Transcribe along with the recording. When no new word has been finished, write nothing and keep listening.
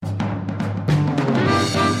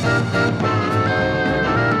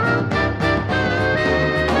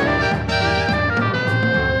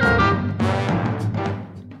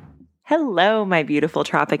Hello, my beautiful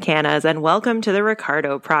Tropicanas, and welcome to the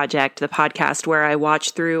Ricardo Project, the podcast where I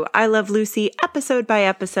watch through I Love Lucy episode by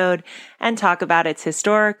episode and talk about its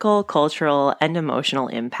historical, cultural, and emotional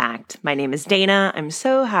impact. My name is Dana. I'm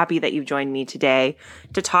so happy that you've joined me today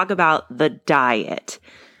to talk about The Diet,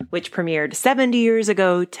 which premiered 70 years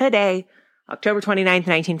ago today, October 29th,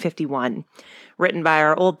 1951. Written by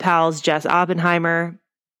our old pals Jess Oppenheimer,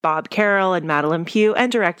 Bob Carroll, and Madeline Pugh,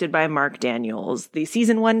 and directed by Mark Daniels. The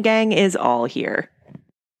season 1 gang is all here.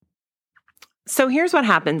 So here's what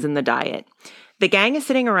happens in The Diet. The gang is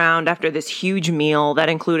sitting around after this huge meal that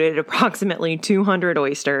included approximately 200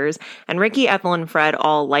 oysters, and Ricky, Ethel, and Fred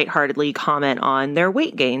all lightheartedly comment on their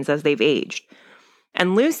weight gains as they've aged.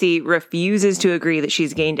 And Lucy refuses to agree that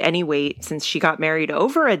she's gained any weight since she got married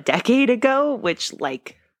over a decade ago, which,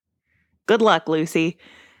 good luck, Lucy.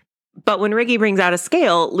 But when Ricky brings out a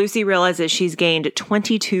scale, Lucy realizes she's gained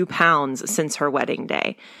 22 pounds since her wedding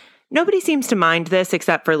day. Nobody seems to mind this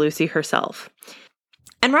except for Lucy herself.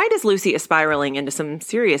 And right as Lucy is spiraling into some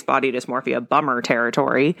serious body dysmorphia bummer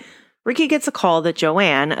territory, Ricky gets a call that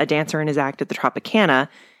Joanne, a dancer in his act at the Tropicana,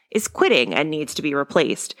 is quitting and needs to be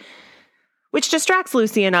replaced, which distracts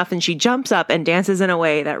Lucy enough and she jumps up and dances in a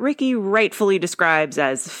way that Ricky rightfully describes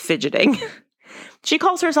as fidgeting. She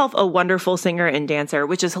calls herself a wonderful singer and dancer,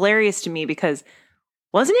 which is hilarious to me because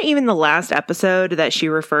wasn't it even the last episode that she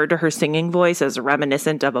referred to her singing voice as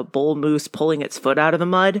reminiscent of a bull moose pulling its foot out of the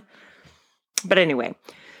mud? But anyway,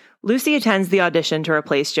 Lucy attends the audition to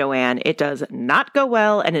replace Joanne. It does not go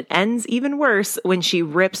well, and it ends even worse when she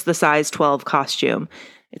rips the size 12 costume.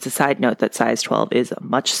 It's a side note that size 12 is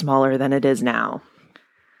much smaller than it is now.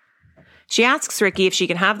 She asks Ricky if she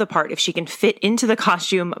can have the part, if she can fit into the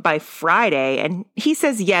costume by Friday, and he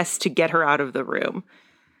says yes to get her out of the room.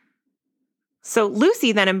 So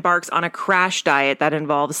Lucy then embarks on a crash diet that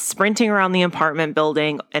involves sprinting around the apartment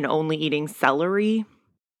building and only eating celery.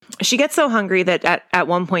 She gets so hungry that at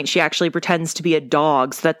one point she actually pretends to be a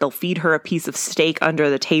dog so that they'll feed her a piece of steak under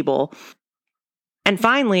the table. And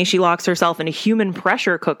finally, she locks herself in a human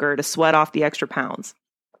pressure cooker to sweat off the extra pounds.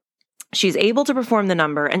 She's able to perform the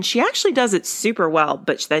number, and she actually does it super well,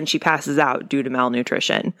 but then she passes out due to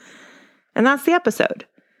malnutrition. And that's the episode.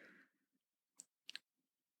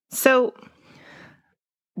 So,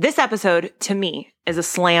 this episode, to me, is a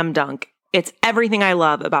slam dunk. It's everything I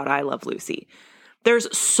love about I Love Lucy.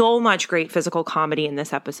 There's so much great physical comedy in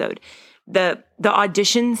this episode. The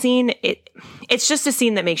audition scene, it's just a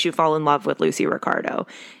scene that makes you fall in love with Lucy Ricardo.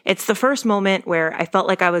 It's the first moment where I felt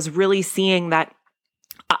like I was really seeing that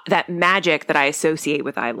magic that I associate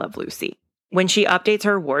with I Love Lucy. When she updates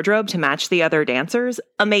her wardrobe to match the other dancers,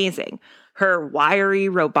 amazing. Her wiry,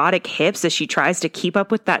 robotic hips as she tries to keep up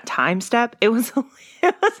with that time step, it was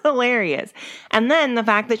hilarious. And then the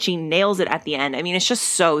fact that she nails it at the end, it's just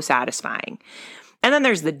so satisfying. And then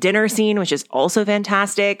there's the dinner scene, which is also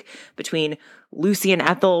fantastic, between Lucy and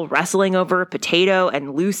Ethel wrestling over a potato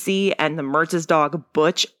and Lucy and the Mertz's dog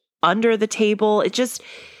Butch under the table. It just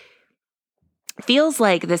feels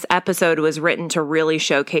like this episode was written to really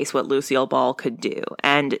showcase what Lucille Ball could do.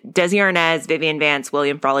 And Desi Arnaz, Vivian Vance,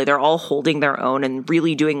 William Frawley, they're all holding their own and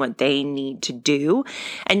really doing what they need to do.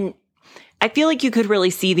 And I feel like you could really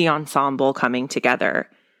see the ensemble coming together.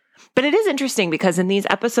 But it is interesting because in these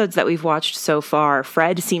episodes that we've watched so far,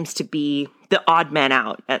 Fred seems to be the odd man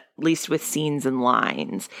out, at least with scenes and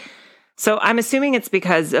lines. So I'm assuming it's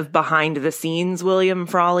because of behind the scenes William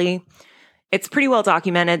Frawley. It's pretty well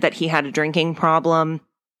documented that he had a drinking problem,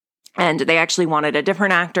 and they actually wanted a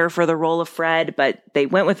different actor for the role of Fred, but they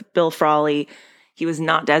went with Bill Frawley. He was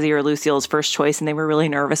not Desi or Lucille's first choice, and they were really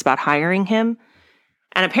nervous about hiring him.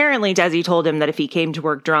 And apparently Desi told him that if he came to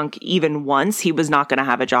work drunk even once, he was not going to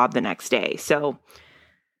have a job the next day. So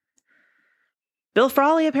Bill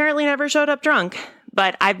Frawley apparently never showed up drunk.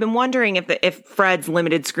 But I've been wondering if Fred's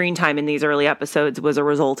limited screen time in these early episodes was a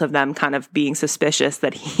result of them kind of being suspicious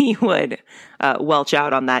that he would welch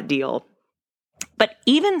out on that deal. But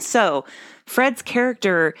even so, Fred's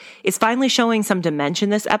character is finally showing some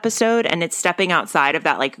dimension this episode, and it's stepping outside of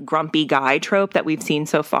that grumpy guy trope that we've seen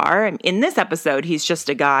so far. In this episode, he's just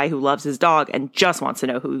a guy who loves his dog and just wants to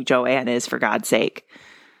know who Joanne is, for God's sake.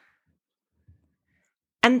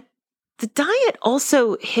 And The Diet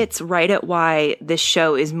also hits right at why this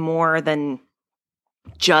show is more than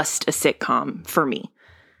just a sitcom for me.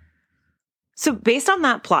 So based on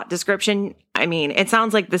that plot description, it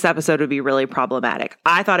sounds like this episode would be really problematic.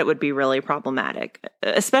 I thought it would be really problematic,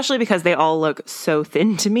 especially because they all look so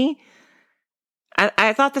thin to me.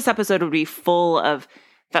 I thought this episode would be full of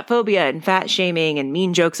fat phobia and fat shaming and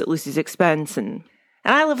mean jokes at Lucy's expense. And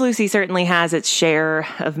I Love Lucy certainly has its share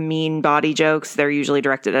of mean body jokes. They're usually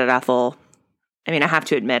directed at Ethel. I mean, I have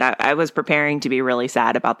to admit, I was preparing to be really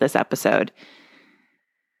sad about this episode.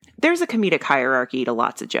 There's a comedic hierarchy to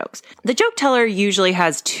lots of jokes. The joke teller usually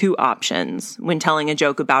has two options when telling a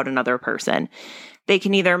joke about another person. They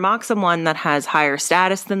can either mock someone that has higher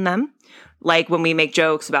status than them, like when we make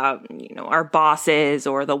jokes about, our bosses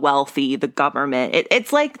or the wealthy, the government.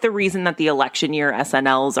 It's like the reason that the election year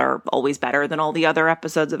SNLs are always better than all the other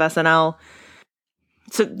episodes of SNL.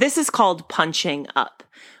 So this is called punching up.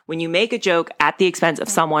 When you make a joke at the expense of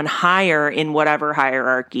someone higher in whatever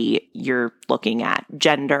hierarchy you're looking at,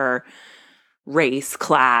 gender, race,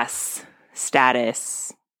 class,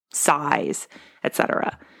 status, size,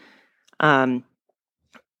 etc. And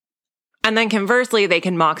then conversely, they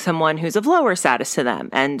can mock someone who's of lower status to them.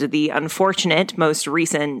 And the unfortunate, most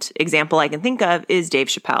recent example I can think of is Dave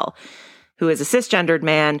Chappelle, who is a cisgendered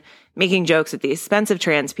man making jokes at the expense of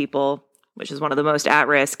trans people, which is one of the most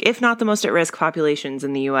at-risk, if not the most at-risk populations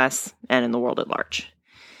in the US and in the world at large.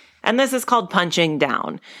 And this is called punching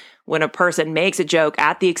down, when a person makes a joke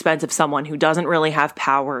at the expense of someone who doesn't really have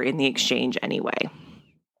power in the exchange anyway.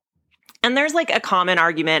 And there's like a common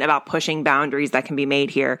argument about pushing boundaries that can be made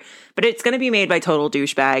here, but it's going to be made by total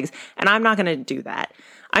douchebags, and I'm not going to do that.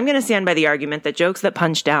 I'm going to stand by the argument that jokes that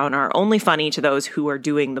punch down are only funny to those who are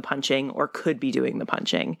doing the punching or could be doing the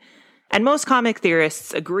punching. And most comic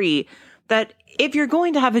theorists agree that if you're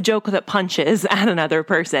going to have a joke that punches at another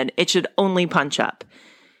person, it should only punch up.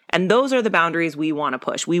 And those are the boundaries we want to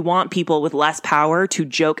push. We want people with less power to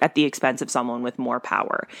joke at the expense of someone with more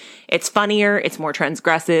power. It's funnier, it's more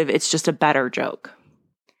transgressive, it's just a better joke.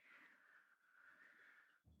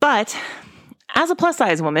 But as a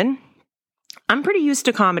plus-size woman, I'm pretty used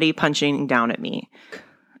to comedy punching down at me.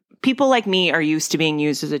 People like me are used to being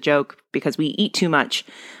used as a joke because we eat too much,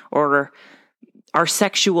 or are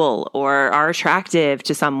sexual, or are attractive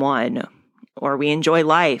to someone, or we enjoy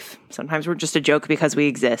life. Sometimes we're just a joke because we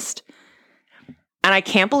exist. And I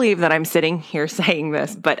can't believe that I'm sitting here saying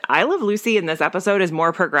this, but I Love Lucy in this episode is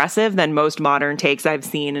more progressive than most modern takes I've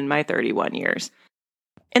seen in my 31 years.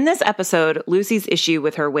 In this episode, Lucy's issue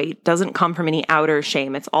with her weight doesn't come from any outer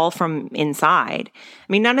shame. It's all from inside.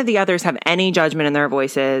 I mean, none of the others have any judgment in their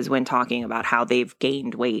voices when talking about how they've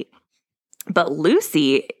gained weight. But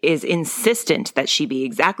Lucy is insistent that she be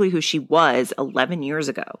exactly who she was 11 years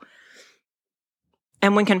ago.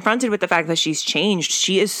 And when confronted with the fact that she's changed,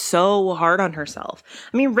 she is so hard on herself.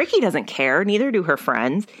 I mean, Ricky doesn't care, neither do her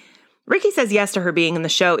friends. Ricky says yes to her being in the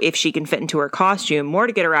show if she can fit into her costume, more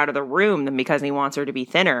to get her out of the room than because he wants her to be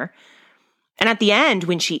thinner. And at the end,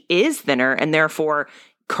 when she is thinner and therefore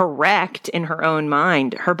correct in her own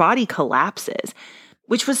mind, her body collapses,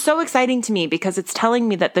 which was so exciting to me because it's telling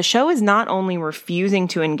me that the show is not only refusing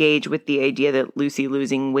to engage with the idea that Lucy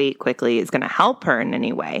losing weight quickly is going to help her in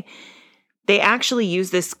any way. They actually use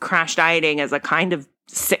this crash dieting as a kind of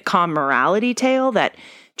sitcom morality tale that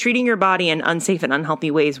treating your body in unsafe and unhealthy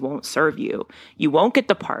ways won't serve you. You won't get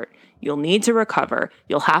the part. You'll need to recover.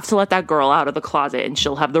 You'll have to let that girl out of the closet and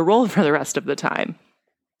she'll have the role for the rest of the time.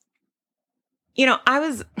 I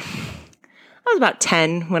was about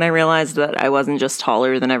 10 when I realized that I wasn't just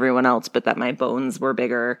taller than everyone else, but that my bones were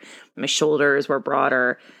bigger, my shoulders were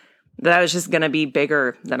broader, that I was just going to be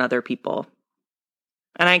bigger than other people.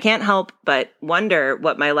 And I can't help but wonder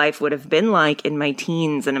what my life would have been like in my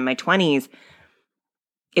teens and in my 20s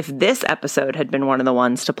if this episode had been one of the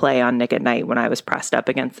ones to play on Nick at Night when I was pressed up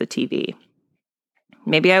against the TV.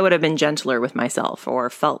 Maybe I would have been gentler with myself or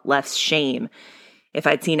felt less shame if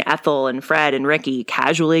I'd seen Ethel and Fred and Ricky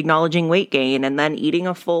casually acknowledging weight gain and then eating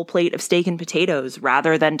a full plate of steak and potatoes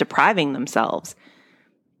rather than depriving themselves.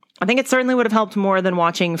 I think it certainly would have helped more than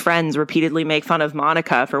watching friends repeatedly make fun of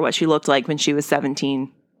Monica for what she looked like when she was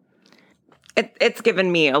 17. It's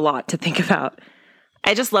given me a lot to think about.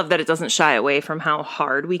 I just love that it doesn't shy away from how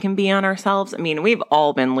hard we can be on ourselves. I mean, we've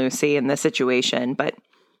all been Lucy in this situation, but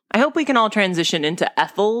I hope we can all transition into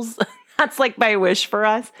Ethels. That's like my wish for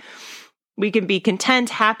us. We can be content,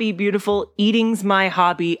 happy, beautiful, eating's my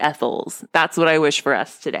hobby Ethels. That's what I wish for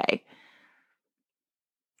us today.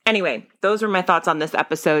 Anyway, those were my thoughts on this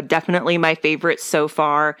episode. Definitely my favorite so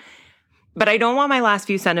far. But I don't want my last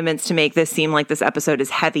few sentiments to make this seem like this episode is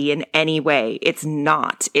heavy in any way. It's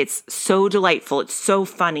not. It's so delightful. It's so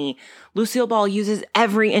funny. Lucille Ball uses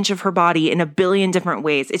every inch of her body in a billion different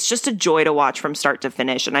ways. It's just a joy to watch from start to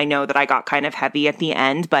finish. And I know that I got kind of heavy at the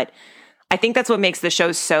end, but I think that's what makes the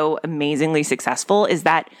show so amazingly successful is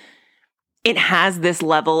that it has this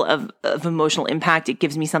level of emotional impact. It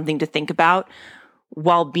gives me something to think about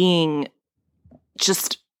while being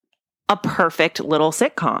just a perfect little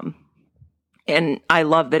sitcom. And I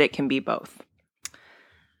love that it can be both.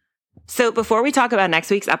 So before we talk about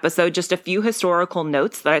next week's episode, just a few historical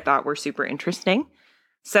notes that I thought were super interesting.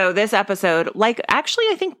 So this episode, I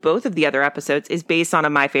think both of the other episodes, is based on a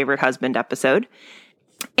My Favorite Husband episode.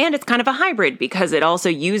 And it's kind of a hybrid because it also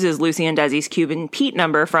uses Lucy and Desi's Cuban Pete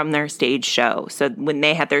number from their stage show. So when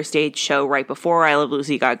they had their stage show right before I Love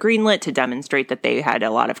Lucy got greenlit to demonstrate that they had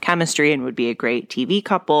a lot of chemistry and would be a great TV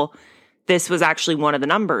couple, this was actually one of the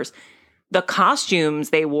numbers. The costumes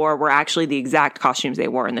they wore were actually the exact costumes they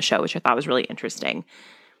wore in the show, which I thought was really interesting.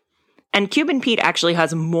 And Cuban Pete actually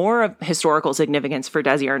has more of historical significance for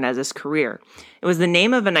Desi Arnaz's career. It was the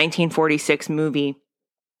name of a 1946 movie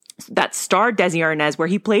that starred Desi Arnaz where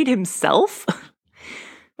he played himself,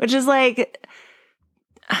 which is like,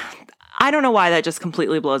 I don't know why that just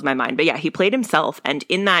completely blows my mind. But yeah, he played himself. And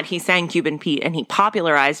in that, he sang Cuban Pete and he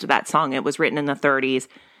popularized that song. It was written in the 30s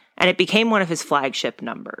and it became one of his flagship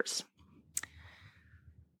numbers.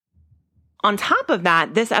 On top of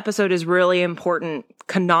that, this episode is really important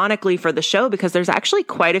canonically for the show because there's actually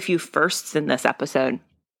quite a few firsts in this episode.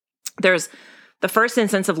 There's the first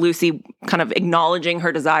instance of Lucy kind of acknowledging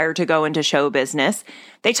her desire to go into show business.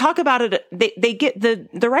 They talk about it. They get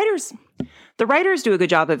the writers. The writers do a good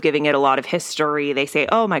job of giving it a lot of history. They say,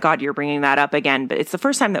 "Oh my God, you're bringing that up again," but it's the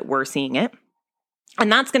first time that we're seeing it,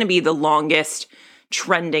 and that's going to be the longest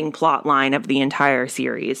trending plot line of the entire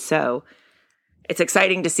series. So it's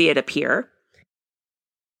exciting to see it appear.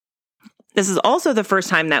 This is also the first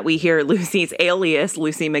time that we hear Lucy's alias,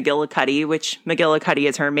 Lucy McGillicuddy, which McGillicuddy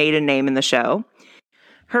is her maiden name in the show.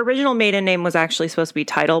 Her original maiden name was actually supposed to be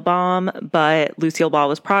Teitelbaum, but Lucille Ball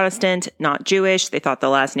was Protestant, not Jewish. They thought the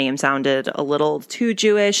last name sounded a little too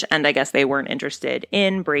Jewish, and I guess they weren't interested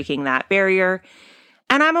in breaking that barrier.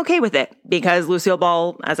 And I'm okay with it, because Lucille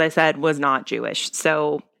Ball, as I said, was not Jewish.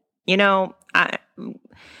 So, you know,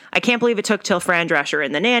 I can't believe it took till Fran Drescher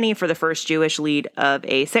in The Nanny for the first Jewish lead of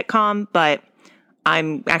a sitcom, but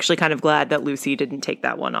I'm actually kind of glad that Lucy didn't take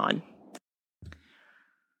that one on.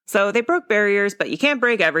 So they broke barriers, but you can't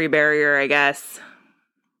break every barrier, I guess.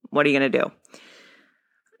 What are you going to do?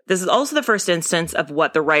 This is also the first instance of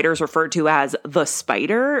what the writers referred to as the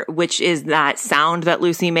spider, which is that sound that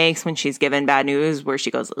Lucy makes when she's given bad news where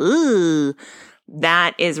she goes, "Ooh."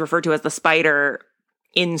 That is referred to as the spider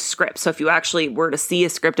in script. So if you actually were to see a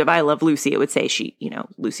script of I Love Lucy, it would say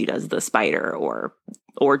Lucy does the spider or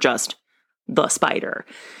just the spider.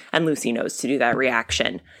 And Lucy knows to do that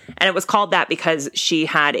reaction. And it was called that because she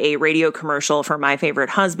had a radio commercial for My Favorite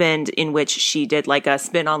Husband in which she did like a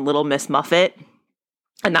spin on Little Miss Muffet.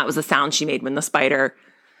 And that was the sound she made when the spider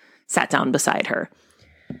sat down beside her.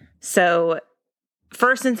 So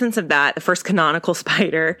first instance of that, the first canonical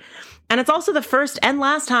spider. And it's also the first and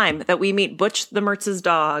last time that we meet Butch the Mertz's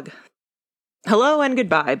dog. Hello and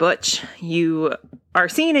goodbye, Butch. You are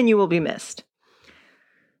seen and you will be missed.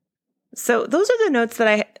 So those are the notes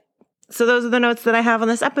that I have on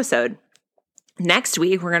this episode. Next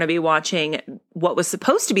week, we're going to be watching what was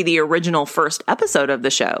supposed to be the original first episode of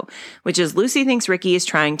the show, which is Lucy Thinks Ricky is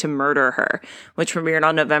Trying to Murder Her, which premiered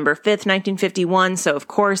on November 5th, 1951. So, of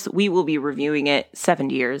course, we will be reviewing it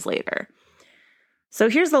 70 years later. So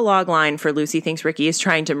here's the log line for Lucy Thinks Ricky is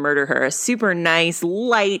Trying to Murder Her, a super nice,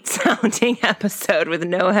 light-sounding episode with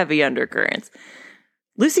no heavy undercurrents.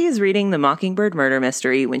 Lucy is reading the Mockingbird murder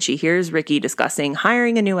mystery when she hears Ricky discussing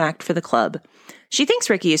hiring a new act for the club. She thinks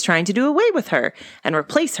Ricky is trying to do away with her and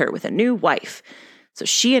replace her with a new wife. So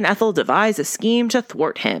she and Ethel devise a scheme to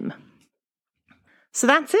thwart him. So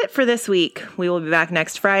that's it for this week. We will be back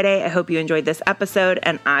next Friday. I hope you enjoyed this episode,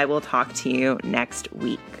 and I will talk to you next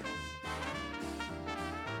week.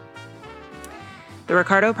 The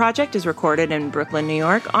Ricardo Project is recorded in Brooklyn, New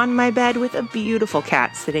York, on my bed with a beautiful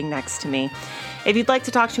cat sitting next to me. If you'd like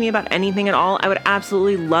to talk to me about anything at all, I would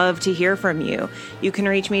absolutely love to hear from you. You can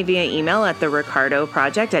reach me via email at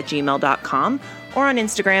thericardoproject@gmail.com or on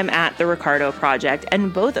Instagram at thericardoproject,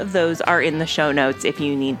 and both of those are in the show notes if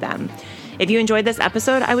you need them. If you enjoyed this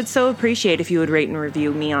episode, I would so appreciate if you would rate and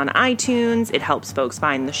review me on iTunes. It helps folks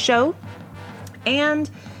find the show. And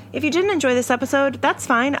if you didn't enjoy this episode, that's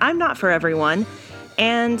fine. I'm not for everyone.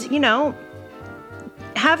 And,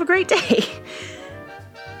 have a great day.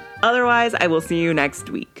 Otherwise, I will see you next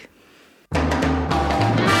week.